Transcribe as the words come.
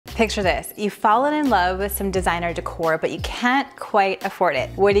Picture this, you've fallen in love with some designer decor, but you can't quite afford it.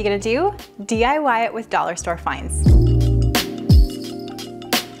 What are you gonna do? DIY it with dollar store finds.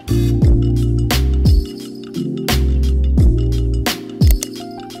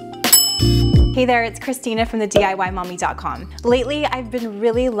 Hey there, it's Christina from the DIYmommy.com. Lately, I've been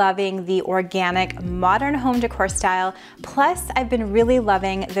really loving the organic modern home decor style, plus I've been really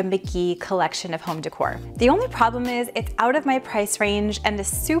loving the McGee collection of home decor. The only problem is it's out of my price range and is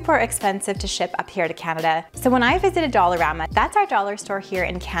super expensive to ship up here to Canada. So when I visited Dollarama, that's our dollar store here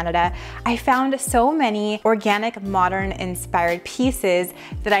in Canada, I found so many organic, modern inspired pieces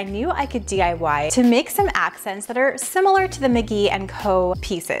that I knew I could DIY to make some accents that are similar to the McGee & Co.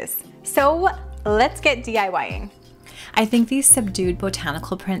 pieces. So let's get DIYing. I think these subdued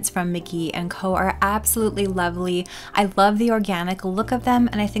botanical prints from McGee & Co. are absolutely lovely. I love the organic look of them,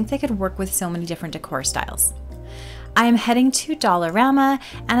 and I think they could work with so many different decor styles. I'm heading to Dollarama,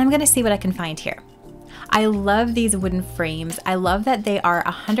 and I'm gonna see what I can find here. I love these wooden frames. I love that they are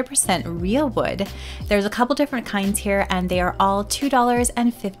 100% real wood. There's a couple different kinds here, and they are all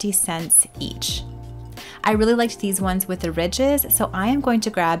 $2.50 each. I really liked these ones with the ridges, so I am going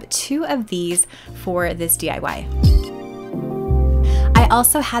to grab 2 of these for this DIY. I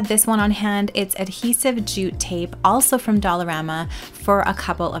also had this one on hand. It's adhesive jute tape, also from Dollarama, for a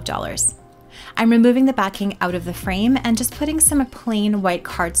couple of dollars. I'm removing the backing out of the frame and just putting some plain white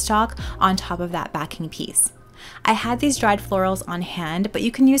cardstock on top of that backing piece. I had these dried florals on hand, but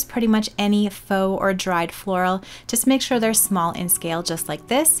you can use pretty much any faux or dried floral. Just make sure they're small in scale, just like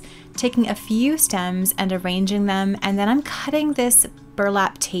this, taking a few stems and arranging them, and then I'm cutting this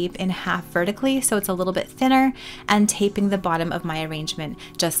burlap tape in half vertically so it's a little bit thinner and taping the bottom of my arrangement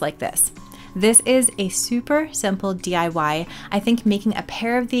just like this. This is a super simple DIY. I think making a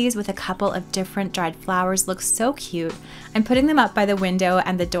pair of these with a couple of different dried flowers looks so cute. I'm putting them up by the window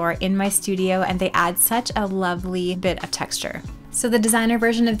and the door in my studio, and they add such a lovely bit of texture. So the designer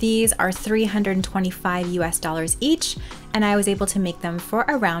version of these are $325 US each, and I was able to make them for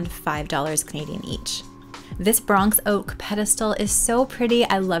around $5 Canadian each. This Bronx oak pedestal is so pretty.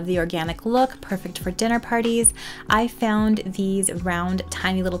 I love the organic look, perfect for dinner parties. I found these round,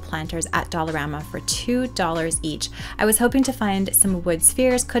 tiny little planters at Dollarama for $2 each. I was hoping to find some wood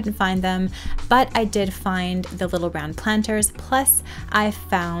spheres, couldn't find them, but I did find the little round planters, plus I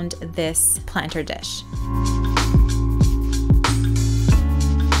found this planter dish.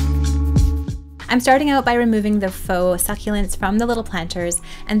 I'm starting out by removing the faux succulents from the little planters,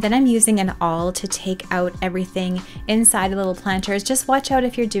 and then I'm using an awl to take out everything inside the little planters. Just watch out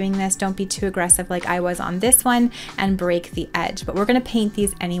if you're doing this. Don't be too aggressive like I was on this one and break the edge. But we're gonna paint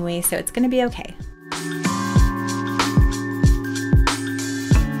these anyway, so it's gonna be okay.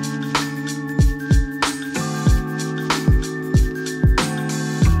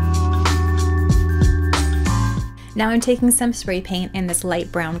 Now I'm taking some spray paint in this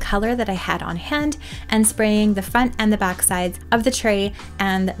light brown color that I had on hand and spraying the front and the back sides of the tray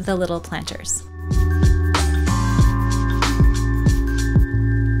and the little planters.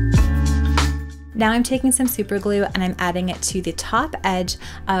 Now I'm taking some super glue and I'm adding it to the top edge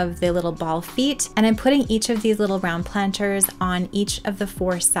of the little ball feet, and I'm putting each of these little round planters on each of the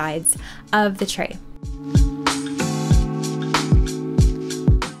 4 sides of the tray.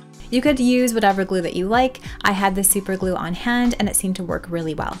 You could use whatever glue that you like. I had the super glue on hand and it seemed to work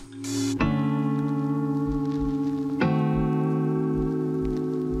really well.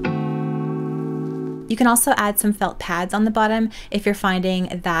 You can also add some felt pads on the bottom if you're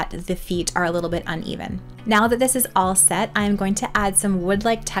finding that the feet are a little bit uneven. Now that this is all set, I'm going to add some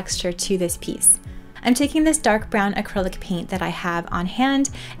wood-like texture to this piece. I'm taking this dark brown acrylic paint that I have on hand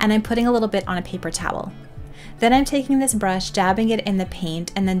and I'm putting a little bit on a paper towel. Then I'm taking this brush, dabbing it in the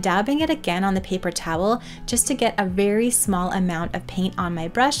paint, and then dabbing it again on the paper towel just to get a very small amount of paint on my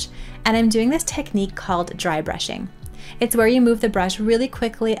brush, and I'm doing this technique called dry brushing. It's where you move the brush really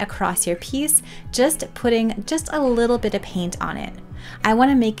quickly across your piece, just putting just a little bit of paint on it. I want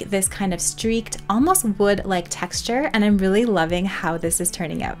to make this kind of streaked, almost wood-like texture, and I'm really loving how this is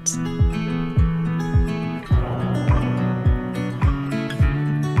turning out.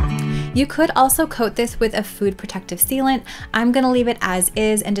 You could also coat this with a food protective sealant. I'm gonna leave it as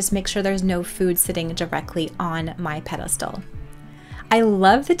is and just make sure there's no food sitting directly on my pedestal. I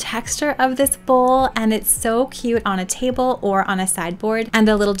love the texture of this bowl, and it's so cute on a table or on a sideboard, and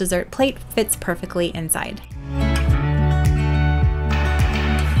the little dessert plate fits perfectly inside.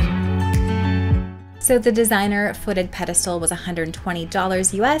 So the designer footed pedestal was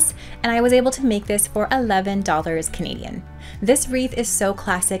 $120 US, and I was able to make this for $11 Canadian. This wreath is so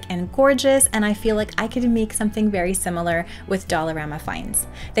classic and gorgeous, and I feel like I could make something very similar with Dollarama finds.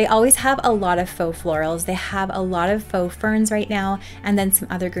 They always have a lot of faux florals. They have a lot of faux ferns right now, and then some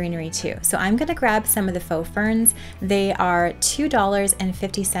other greenery too. So I'm gonna grab some of the faux ferns. They are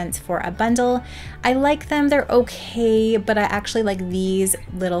 $2.50 for a bundle. I like them, they're okay, but I actually like these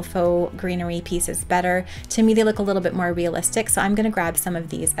little faux greenery pieces better. To me, they look a little bit more realistic, so I'm gonna grab some of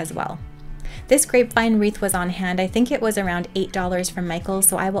these as well. This grapevine wreath was on hand. I think it was around $8 from Michael's,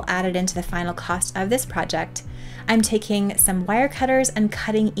 so I will add it into the final cost of this project. I'm taking some wire cutters and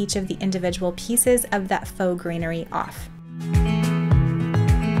cutting each of the individual pieces of that faux greenery off.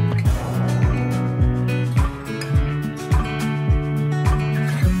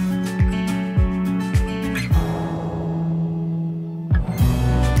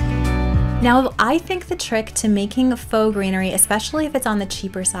 Now, I think the trick to making faux greenery, especially if it's on the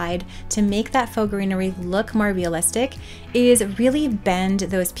cheaper side, to make that faux greenery look more realistic is really bend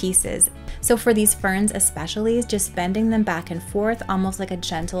those pieces. So for these ferns especially, just bending them back and forth, almost like a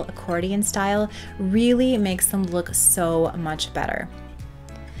gentle accordion style, really makes them look so much better.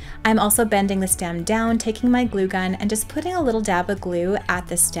 I'm also bending the stem down, taking my glue gun and just putting a little dab of glue at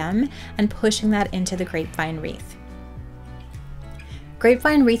the stem and pushing that into the grapevine wreath.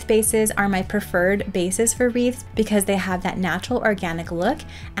 Grapevine wreath bases are my preferred bases for wreaths because they have that natural organic look,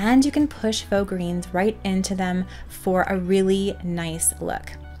 and you can push faux greens right into them for a really nice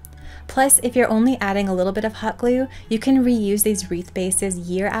look. Plus, if you're only adding a little bit of hot glue, you can reuse these wreath bases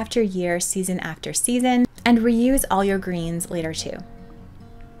year after year, season after season, and reuse all your greens later too.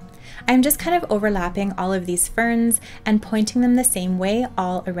 I'm just kind of overlapping all of these ferns and pointing them the same way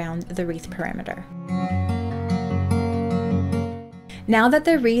all around the wreath perimeter. Now that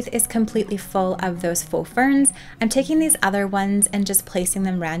the wreath is completely full of those faux ferns, I'm taking these other ones and just placing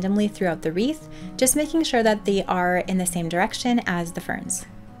them randomly throughout the wreath, just making sure that they are in the same direction as the ferns.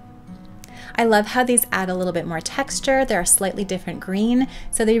 I love how these add a little bit more texture. They're a slightly different green,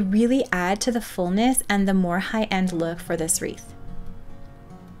 so they really add to the fullness and the more high-end look for this wreath.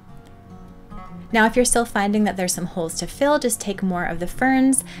 Now, if you're still finding that there's some holes to fill, just take more of the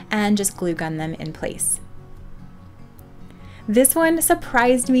ferns and just glue gun them in place. This one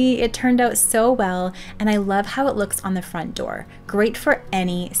surprised me. It turned out so well, and I love how it looks on the front door. Great for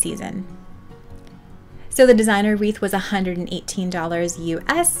any season. So the designer wreath was $118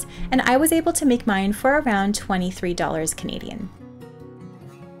 US, and I was able to make mine for around $23 Canadian.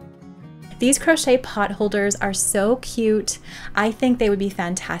 These crochet pot holders are so cute. I think they would be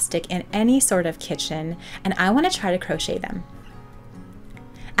fantastic in any sort of kitchen, and I want to try to crochet them.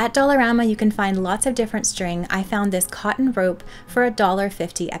 At Dollarama, you can find lots of different string. I found this cotton rope for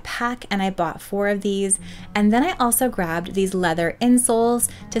 $1.50 a pack, and I bought 4 of these. And then I also grabbed these leather insoles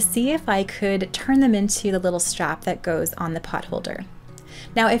to see if I could turn them into the little strap that goes on the pot holder.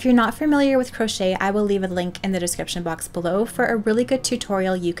 Now, if you're not familiar with crochet, I will leave a link in the description box below for a really good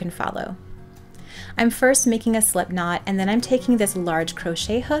tutorial you can follow. I'm first making a slip knot, and then I'm taking this large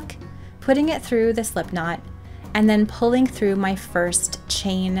crochet hook, putting it through the slip knot, and then pulling through my first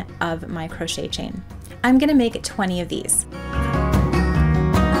chain of my crochet chain. I'm gonna make 20 of these.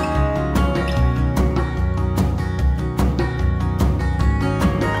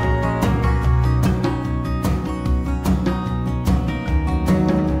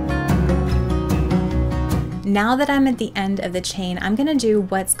 Now that I'm at the end of the chain, I'm gonna do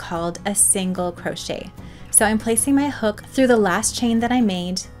what's called a single crochet. So I'm placing my hook through the last chain that I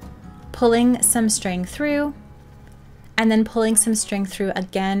made, pulling some string through, and then pulling some string through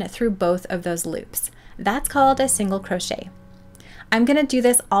again through both of those loops. That's called a single crochet. I'm gonna do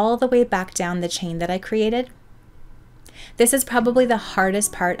this all the way back down the chain that I created. This is probably the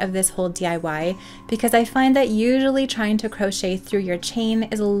hardest part of this whole DIY because I find that usually trying to crochet through your chain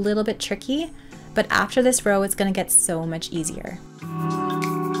is a little bit tricky, but after this row, it's gonna get so much easier.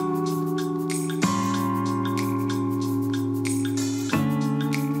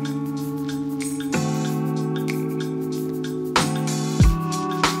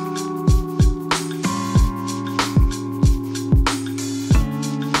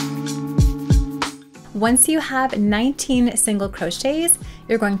 Once you have 19 single crochets,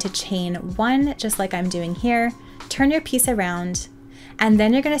 you're going to chain 1, just like I'm doing here, turn your piece around, and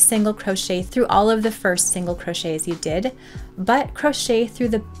then you're going to single crochet through all of the first single crochets you did, but crochet through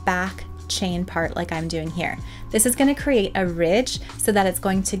the back chain part like I'm doing here. This is going to create a ridge so that it's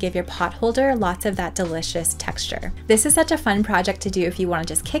going to give your pot holder lots of that delicious texture. This is such a fun project to do if you want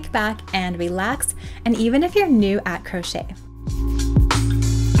to just kick back and relax, and even if you're new at crochet.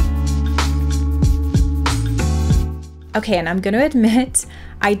 Okay, and I'm gonna admit,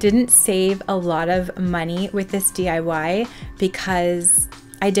 I didn't save a lot of money with this DIY because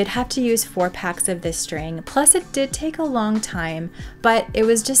I did have to use 4 packs of this string, plus it did take a long time, but it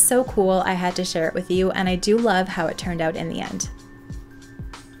was just so cool I had to share it with you, and I do love how it turned out in the end.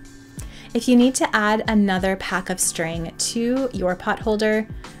 If you need to add another pack of string to your pot holder,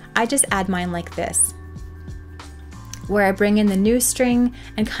 I just add mine like this, where I bring in the new string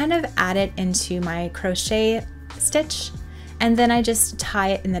and kind of add it into my crochet stitch, and then I just tie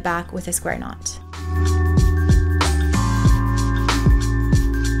it in the back with a square knot.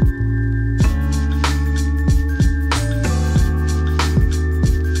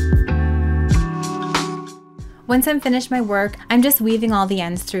 Once I'm finished my work, I'm just weaving all the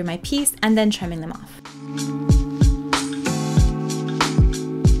ends through my piece and then trimming them off.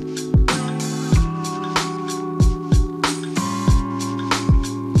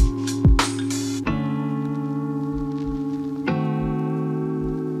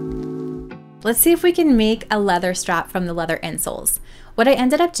 Let's see if we can make a leather strap from the leather insoles. What I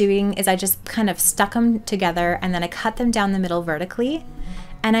ended up doing is I just kind of stuck them together and then I cut them down the middle vertically.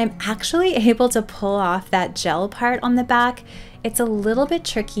 And I'm actually able to pull off that gel part on the back. It's a little bit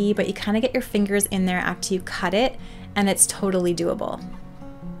tricky, but you kind of get your fingers in there after you cut it, and it's totally doable.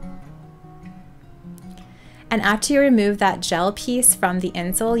 And after you remove that gel piece from the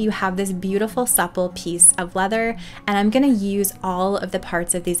insole, you have this beautiful supple piece of leather, and I'm gonna use all of the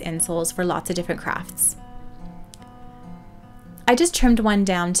parts of these insoles for lots of different crafts. I just trimmed one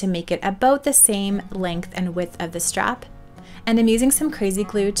down to make it about the same length and width of the strap, and I'm using some crazy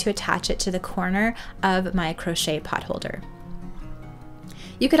glue to attach it to the corner of my crochet pot holder.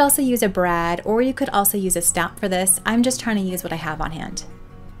 You could also use a brad, or you could also use a stamp for this. I'm just trying to use what I have on hand.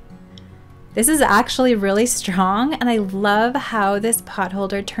 This is actually really strong, and I love how this pot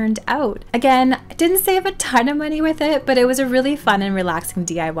holder turned out. Again, I didn't save a ton of money with it, but it was a really fun and relaxing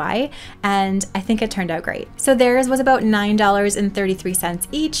DIY, and I think it turned out great. So theirs was about $9.33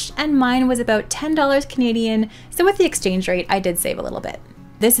 each, and mine was about $10 Canadian, so with the exchange rate, I did save a little bit.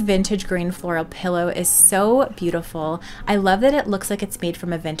 This vintage green floral pillow is so beautiful. I love that it looks like it's made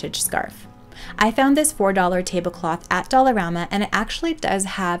from a vintage scarf. I found this $4 tablecloth at Dollarama, and it actually does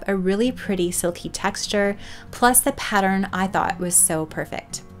have a really pretty silky texture, plus the pattern I thought was so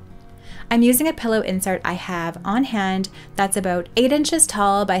perfect. I'm using a pillow insert I have on hand that's about 8 inches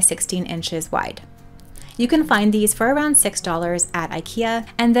tall by 16 inches wide. You can find these for around $6 at IKEA,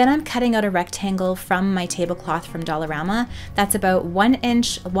 and then I'm cutting out a rectangle from my tablecloth from Dollarama that's about 1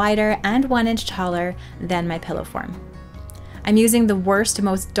 inch wider and 1 inch taller than my pillow form. I'm using the worst,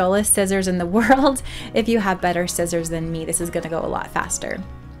 most dullest scissors in the world. If you have better scissors than me, this is gonna go a lot faster.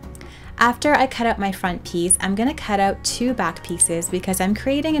 After I cut out my front piece, I'm gonna cut out 2 back pieces because I'm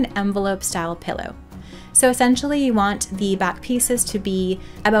creating an envelope style pillow. So essentially you want the back pieces to be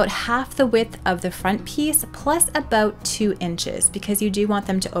about half the width of the front piece plus about 2 inches because you do want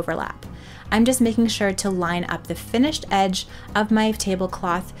them to overlap. I'm just making sure to line up the finished edge of my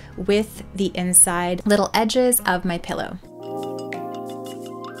tablecloth with the inside little edges of my pillow.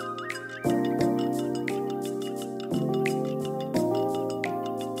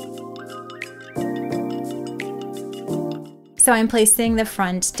 So I'm placing the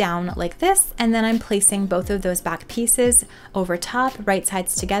front down like this, and then I'm placing both of those back pieces over top, right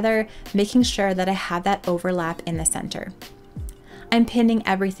sides together, making sure that I have that overlap in the center. I'm pinning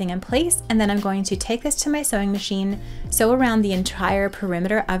everything in place, and then I'm going to take this to my sewing machine, sew around the entire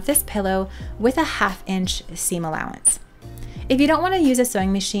perimeter of this pillow with a 1/2 inch seam allowance. If you don't want to use a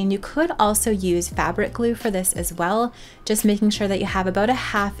sewing machine, you could also use fabric glue for this as well, just making sure that you have about a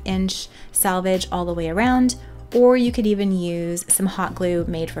 1/2 inch selvage all the way around, or you could even use some hot glue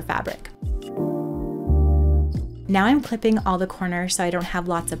made for fabric. Now I'm clipping all the corners so I don't have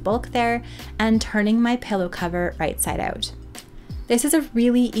lots of bulk there and turning my pillow cover right side out. This is a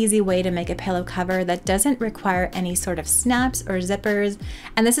really easy way to make a pillow cover that doesn't require any sort of snaps or zippers,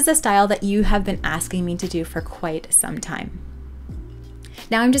 and this is a style that you have been asking me to do for quite some time.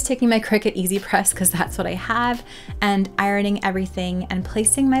 Now I'm just taking my Cricut Easy Press, because that's what I have, and ironing everything and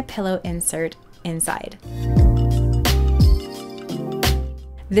placing my pillow insert inside.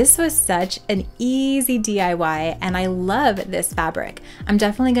 This was such an easy DIY, and I love this fabric. I'm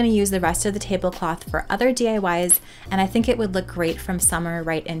definitely going to use the rest of the tablecloth for other DIYs, and I think it would look great from summer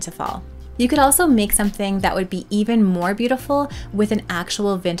right into fall. You could also make something that would be even more beautiful with an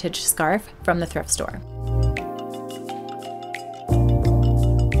actual vintage scarf from the thrift store.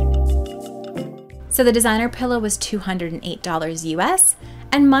 So the designer pillow was $208 US,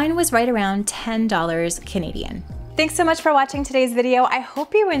 and mine was right around $10 Canadian. Thanks so much for watching today's video. I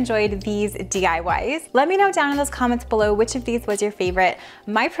hope you enjoyed these DIYs. Let me know down in those comments below which of these was your favorite.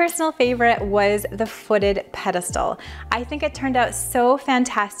 My personal favorite was the footed pedestal. I think it turned out so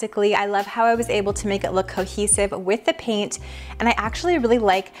fantastically. I love how I was able to make it look cohesive with the paint, and I actually really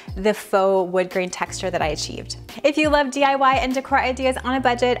like the faux wood grain texture that I achieved. If you love DIY and decor ideas on a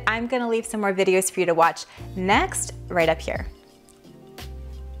budget, I'm gonna leave some more videos for you to watch next, right up here.